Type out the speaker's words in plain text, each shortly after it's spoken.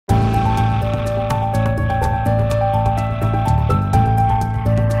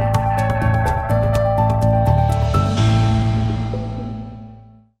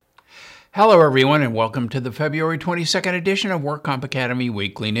Hello, everyone, and welcome to the February 22nd edition of WorkComp Academy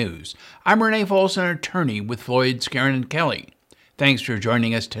Weekly News. I'm Renee Foles, an attorney with Floyd, Skeren & Kelly. Thanks for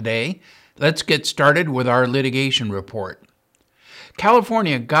joining us today. Let's get started with our litigation report.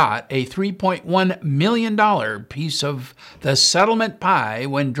 California got a $3.1 million piece of the settlement pie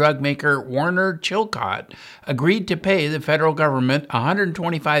when drug maker Warner Chilcott agreed to pay the federal government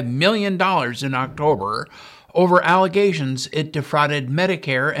 $125 million in October over allegations it defrauded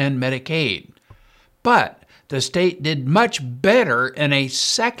Medicare and Medicaid. But the state did much better in a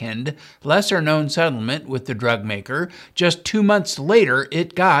second, lesser-known settlement with the drug maker. Just 2 months later,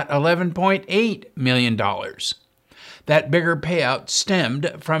 it got $11.8 million. That bigger payout stemmed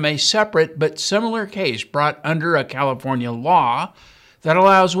from a separate but similar case brought under a California law that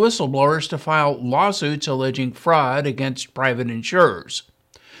allows whistleblowers to file lawsuits alleging fraud against private insurers.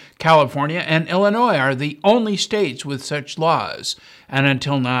 California and Illinois are the only states with such laws, and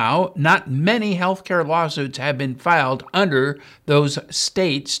until now, not many healthcare lawsuits have been filed under those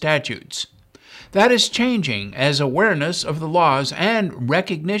state statutes. That is changing as awareness of the laws and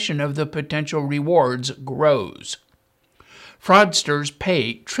recognition of the potential rewards grows. Fraudsters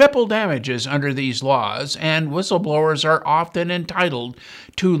pay triple damages under these laws, and whistleblowers are often entitled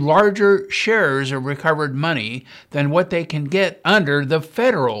to larger shares of recovered money than what they can get under the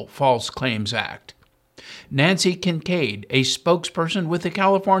federal False Claims Act. Nancy Kincaid, a spokesperson with the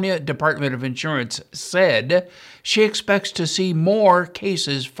California Department of Insurance, said she expects to see more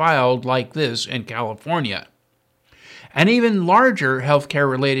cases filed like this in California. An even larger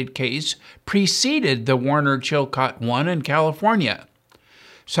healthcare-related case preceded the Warner Chilcott one in California.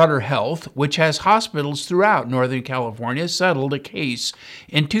 Sutter Health, which has hospitals throughout Northern California, settled a case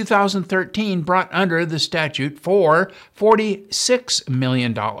in 2013 brought under the statute for $46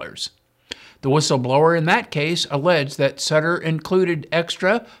 million. The whistleblower in that case alleged that Sutter included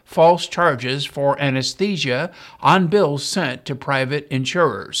extra false charges for anesthesia on bills sent to private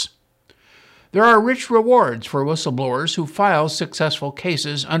insurers. There are rich rewards for whistleblowers who file successful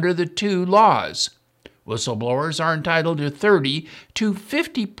cases under the two laws. Whistleblowers are entitled to 30 to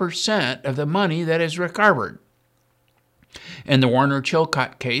 50% of the money that is recovered. In the Warner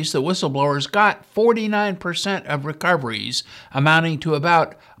Chilcott case, the whistleblowers got 49% of recoveries, amounting to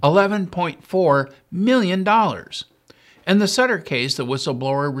about $11.4 million. In the Sutter case, the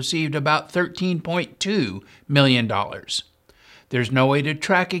whistleblower received about $13.2 million. There's no way to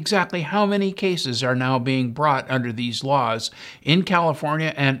track exactly how many cases are now being brought under these laws in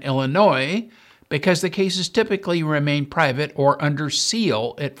California and Illinois because the cases typically remain private or under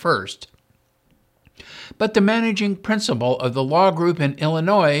seal at first. But the managing principal of the law group in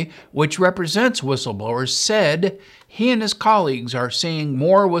Illinois, which represents whistleblowers, said he and his colleagues are seeing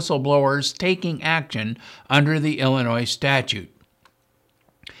more whistleblowers taking action under the Illinois statute.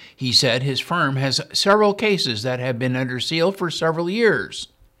 He said his firm has several cases that have been under seal for several years.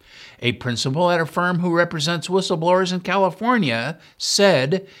 A principal at a firm who represents whistleblowers in California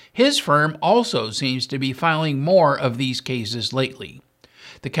said his firm also seems to be filing more of these cases lately.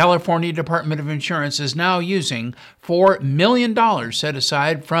 The California Department of Insurance is now using $4 million set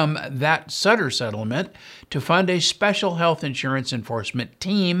aside from that Sutter settlement to fund a special health insurance enforcement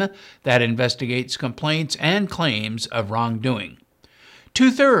team that investigates complaints and claims of wrongdoing.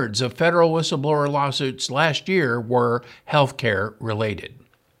 2/3 of federal whistleblower lawsuits last year were healthcare related.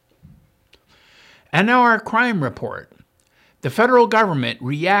 And now our crime report. The federal government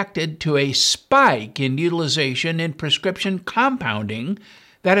reacted to a spike in utilization in prescription compounding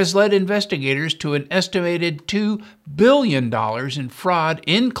that has led investigators to an estimated $2 billion in fraud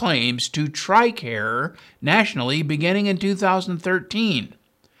in claims to TRICARE nationally beginning in 2013.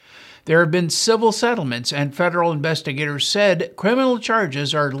 There have been civil settlements, and federal investigators said criminal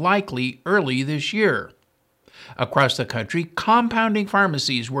charges are likely early this year. Across the country, compounding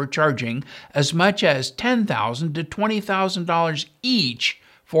pharmacies were charging as much as $10,000 to $20,000 each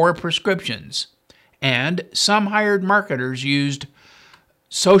for prescriptions, and some hired marketers used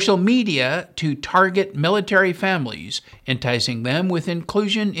social media to target military families, enticing them with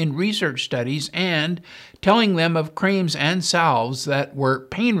inclusion in research studies and telling them of creams and salves that were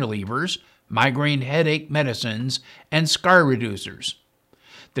pain relievers, migraine headache medicines, and scar reducers.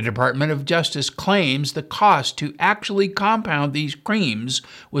 The Department of Justice claims the cost to actually compound these creams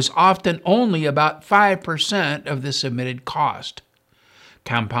was often only about 5% of the submitted cost.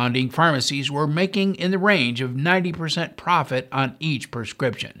 Compounding pharmacies were making in the range of 90% profit on each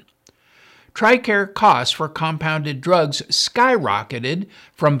prescription. TRICARE costs for compounded drugs skyrocketed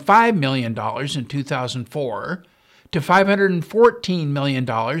from $5 million in 2004 to $514 million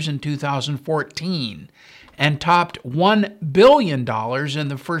in 2014 and topped $1 billion in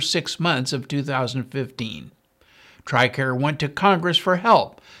the first 6 months of 2015. TRICARE went to Congress for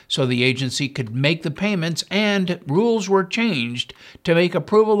help so the agency could make the payments, and rules were changed to make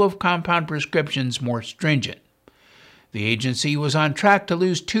approval of compound prescriptions more stringent. The agency was on track to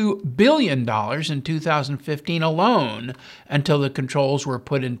lose $2 billion in 2015 alone until the controls were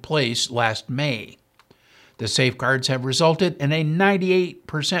put in place last May. The safeguards have resulted in a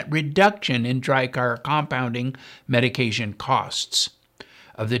 98% reduction in TRICARE compounding medication costs.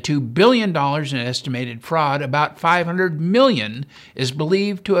 Of the $2 billion in estimated fraud, about $500 million is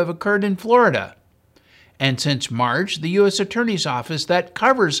believed to have occurred in Florida. And since March, the U.S. Attorney's Office that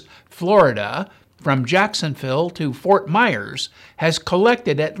covers Florida from Jacksonville to Fort Myers has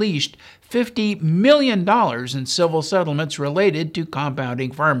collected at least $50 million in civil settlements related to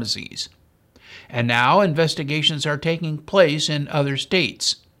compounding pharmacies. And now investigations are taking place in other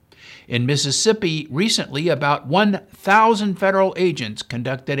states. In Mississippi, recently, about 1,000 federal agents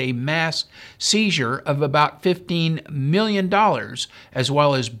conducted a mass seizure of about $15 million, as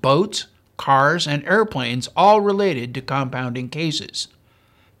well as boats, cars, and airplanes, all related to compounding cases.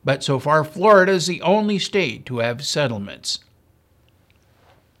 But so far, Florida is the only state to have settlements.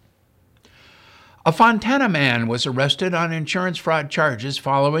 A Fontana man was arrested on insurance fraud charges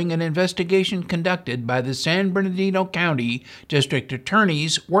following an investigation conducted by the San Bernardino County District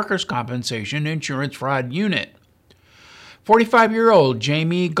Attorney's Workers' Compensation Insurance Fraud Unit. 45-year-old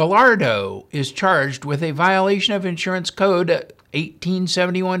Jamie Gallardo is charged with a violation of Insurance Code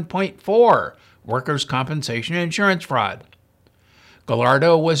 1871.4, Workers' Compensation Insurance Fraud.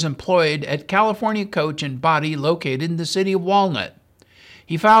 Gallardo was employed at California Coach and Body located in the city of Walnut.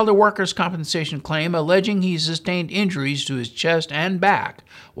 He filed a workers' compensation claim alleging he sustained injuries to his chest and back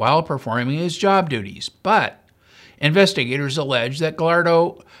while performing his job duties, but investigators allege that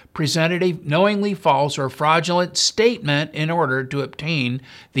Gallardo presented a knowingly false or fraudulent statement in order to obtain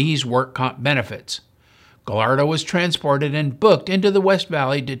these work comp benefits. Gallardo was transported and booked into the West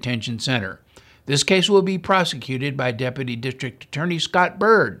Valley Detention Center. This case will be prosecuted by Deputy District Attorney Scott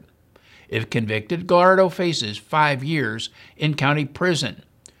Bird. If convicted, Gallardo faces 5 years in county prison.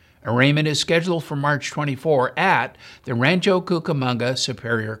 Arraignment is scheduled for March 24 at the Rancho Cucamonga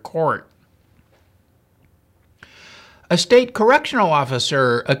Superior Court. A state correctional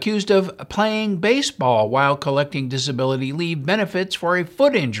officer accused of playing baseball while collecting disability leave benefits for a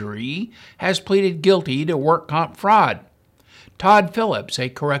foot injury has pleaded guilty to work comp fraud. Todd Phillips, a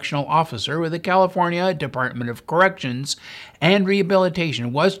correctional officer with the California Department of Corrections and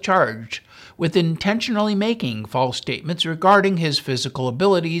Rehabilitation, was charged with intentionally making false statements regarding his physical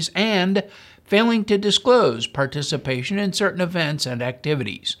abilities and failing to disclose participation in certain events and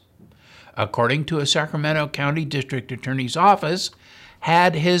activities. According to a Sacramento County District Attorney's Office,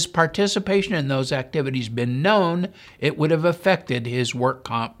 had his participation in those activities been known, it would have affected his work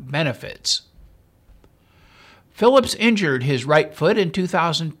comp benefits. Phillips injured his right foot in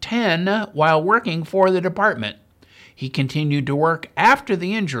 2010 while working for the department. He continued to work after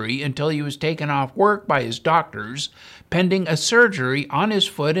the injury until he was taken off work by his doctors, pending a surgery on his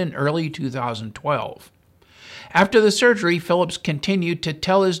foot in early 2012. After the surgery, Phillips continued to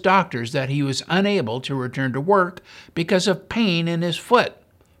tell his doctors that he was unable to return to work because of pain in his foot.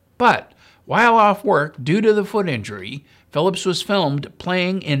 But while off work due to the foot injury, Phillips was filmed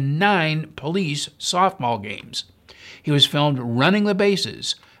playing in 9 police softball games. He was filmed running the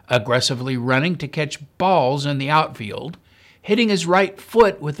bases, aggressively running to catch balls in the outfield, hitting his right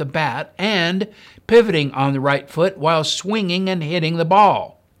foot with the bat, and pivoting on the right foot while swinging and hitting the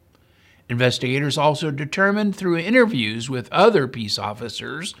ball. Investigators also determined through interviews with other peace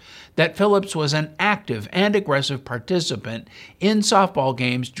officers that Phillips was an active and aggressive participant in softball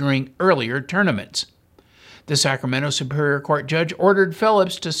games during earlier tournaments. The Sacramento Superior Court judge ordered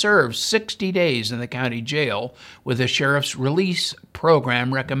Phillips to serve 60 days in the county jail with a sheriff's release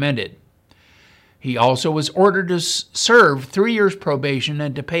program recommended. He also was ordered to serve 3 years probation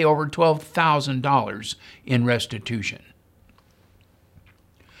and to pay over $12,000 in restitution.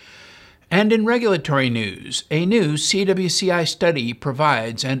 And in regulatory news, a new CWCI study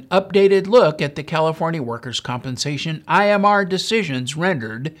provides an updated look at the California Workers' Compensation IMR decisions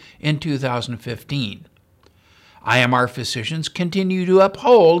rendered in 2015. IMR physicians continue to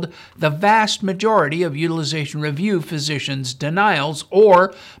uphold the vast majority of utilization review physicians' denials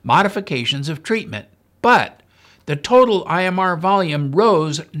or modifications of treatment, but the total IMR volume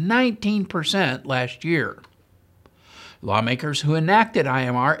rose 19% last year. Lawmakers who enacted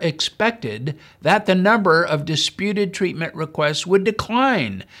IMR expected that the number of disputed treatment requests would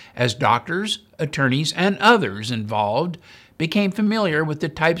decline as doctors, attorneys, and others involved became familiar with the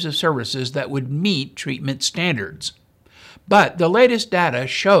types of services that would meet treatment standards. But the latest data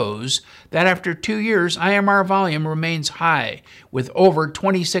shows that after 2 years, IMR volume remains high, with over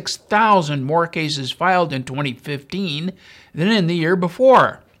 26,000 more cases filed in 2015 than in the year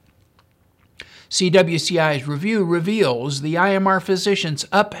before. CWCI's review reveals the IMR physicians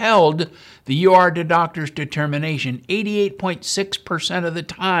upheld the UR to doctor's determination 88.6% of the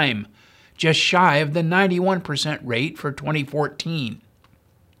time, just shy of the 91% rate for 2014.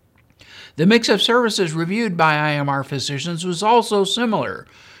 The mix of services reviewed by IMR physicians was also similar,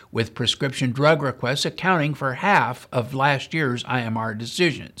 with prescription drug requests accounting for half of last year's IMR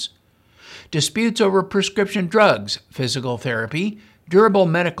decisions. Disputes over prescription drugs, physical therapy, durable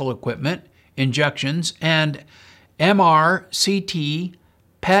medical equipment, injections, and MR, CT,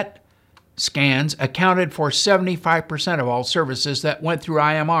 PET scans accounted for 75% of all services that went through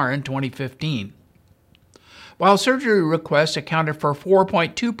IMR in 2015. While surgery requests accounted for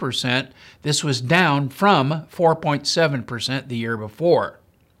 4.2%, this was down from 4.7% the year before.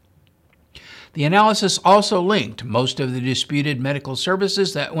 The analysis also linked most of the disputed medical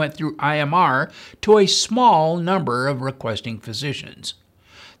services that went through IMR to a small number of requesting physicians.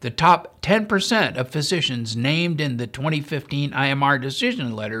 The top 10% of physicians named in the 2015 IMR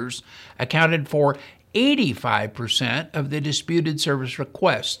decision letters accounted for 85% of the disputed service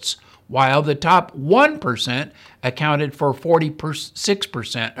requests, while the top 1% accounted for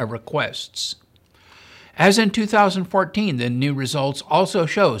 46% of requests. As in 2014, the new results also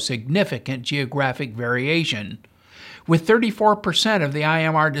show significant geographic variation, with 34% of the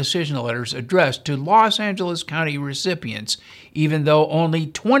IMR decision letters addressed to Los Angeles County recipients, even though only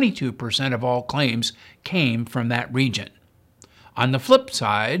 22% of all claims came from that region. On the flip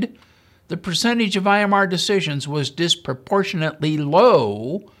side, the percentage of IMR decisions was disproportionately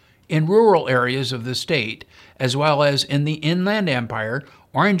low in rural areas of the state, as well as in the Inland Empire,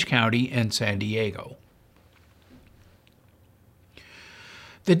 Orange County, and San Diego.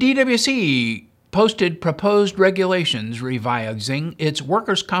 The DWC posted proposed regulations revising its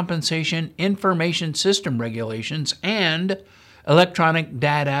workers' compensation information system regulations and electronic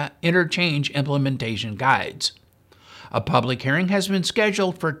data interchange implementation guides. A public hearing has been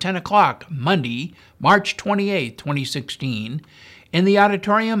scheduled for 10 o'clock Monday, March 28, 2016, in the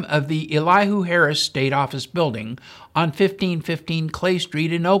auditorium of the Elihu Harris State Office Building on 1515 Clay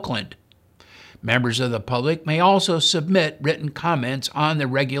Street in Oakland. Members of the public may also submit written comments on the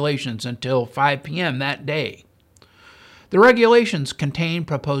regulations until 5 p.m. that day. The regulations contain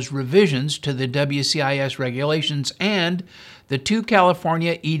proposed revisions to the WCIS regulations and the 2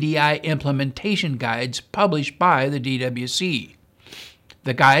 California EDI implementation guides published by the DWC.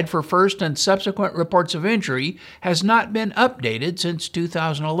 The guide for first and subsequent reports of injury has not been updated since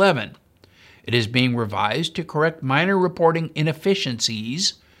 2011. It is being revised to correct minor reporting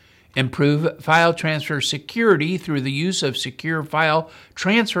inefficiencies, improve file transfer security through the use of Secure File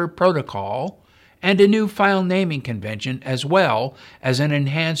Transfer Protocol, and a new file naming convention, as well as an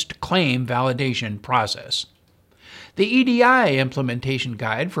enhanced claim validation process. The EDI Implementation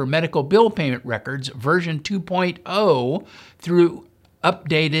Guide for Medical Bill Payment Records version 2.0 through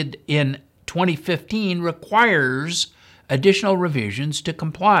updated in 2015 requires additional revisions to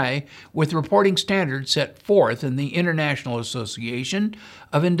comply with reporting standards set forth in the International Association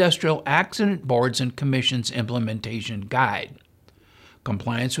of Industrial Accident Boards and Commissions Implementation Guide.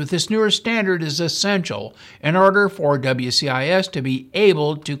 Compliance with this newer standard is essential in order for WCIS to be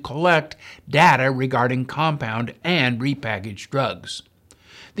able to collect data regarding compound and repackaged drugs.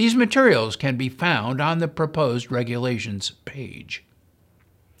 These materials can be found on the proposed regulations page.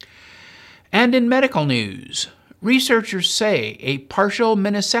 And in medical news, researchers say a partial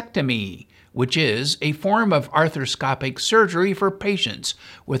meniscectomy, which is a form of arthroscopic surgery for patients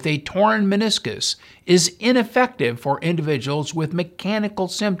with a torn meniscus, is ineffective for individuals with mechanical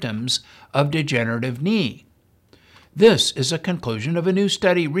symptoms of degenerative knee. This is a conclusion of a new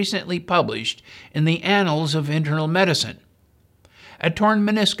study recently published in the Annals of Internal Medicine. A torn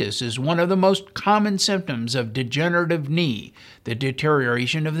meniscus is one of the most common symptoms of degenerative knee, the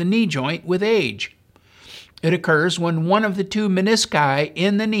deterioration of the knee joint with age. It occurs when one of the 2 menisci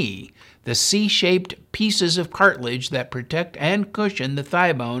in the knee, the C-shaped pieces of cartilage that protect and cushion the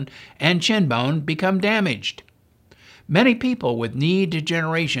thigh bone and shin bone, become damaged. Many people with knee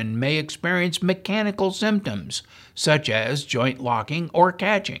degeneration may experience mechanical symptoms, such as joint locking or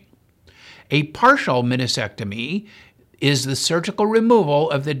catching. A partial meniscectomy is the surgical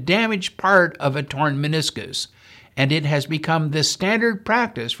removal of the damaged part of a torn meniscus, and it has become the standard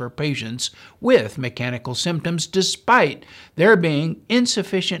practice for patients with mechanical symptoms despite there being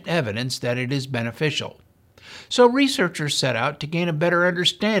insufficient evidence that it is beneficial. So researchers set out to gain a better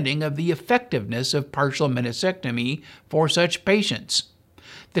understanding of the effectiveness of partial meniscectomy for such patients.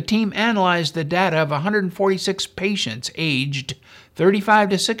 The team analyzed the data of 146 patients aged 35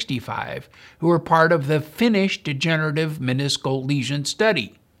 to 65 who were part of the Finnish degenerative meniscal lesion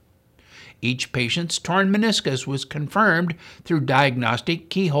study. Each patient's torn meniscus was confirmed through diagnostic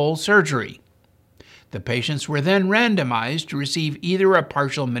keyhole surgery. The patients were then randomized to receive either a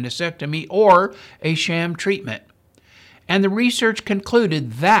partial meniscectomy or a sham treatment. And the research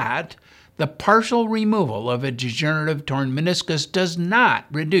concluded that the partial removal of a degenerative torn meniscus does not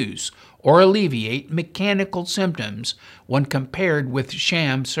reduce or alleviate mechanical symptoms when compared with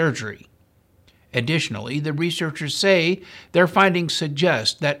sham surgery. Additionally, the researchers say their findings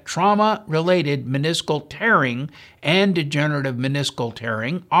suggest that trauma-related meniscal tearing and degenerative meniscal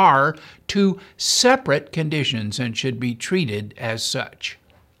tearing are two separate conditions and should be treated as such.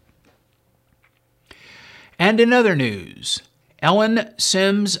 And in other news, Ellen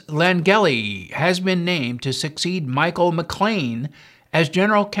Sims Langelle has been named to succeed Michael McLean as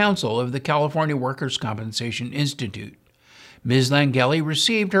General Counsel of the California Workers' Compensation Institute. Ms. Langelle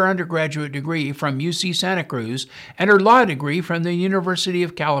received her undergraduate degree from UC Santa Cruz and her law degree from the University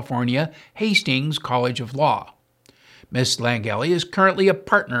of California, Hastings College of Law. Ms. Langelle is currently a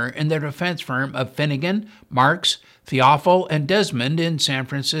partner in the defense firm of Finnegan, Marks, Theophil, and Desmond in San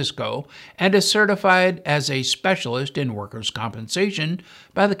Francisco and is certified as a specialist in workers' compensation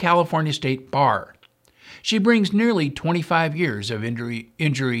by the California State Bar. She brings nearly 25 years of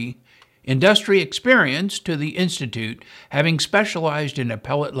industry experience to the Institute, having specialized in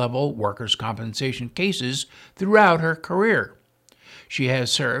appellate-level workers' compensation cases throughout her career. She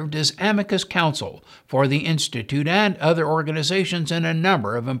has served as amicus counsel for the Institute and other organizations in a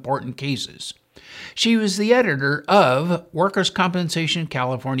number of important cases. She was the editor of Workers' Compensation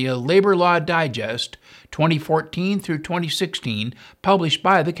California Labor Law Digest 2014 through 2016, published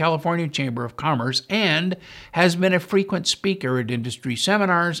by the California Chamber of Commerce, and has been a frequent speaker at industry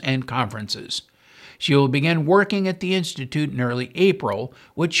seminars and conferences. She will begin working at the Institute in early April,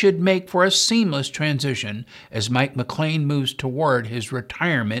 which should make for a seamless transition as Mike McLean moves toward his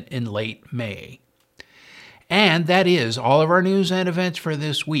retirement in late May. And that is all of our news and events for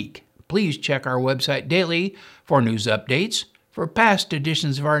this week. Please check our website daily for news updates, for past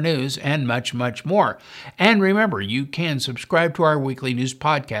editions of our news, and much, much more. And remember, you can subscribe to our weekly news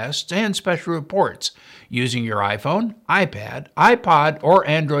podcasts and special reports using your iPhone, iPad, iPod, or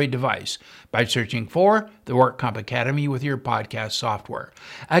Android device by searching for the WorkComp Academy with your podcast software.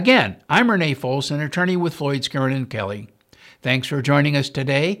 Again, I'm Renee Folsom, attorney with Floyd, Skeren & Kelly. Thanks for joining us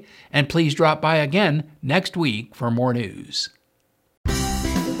today, and please drop by again next week for more news.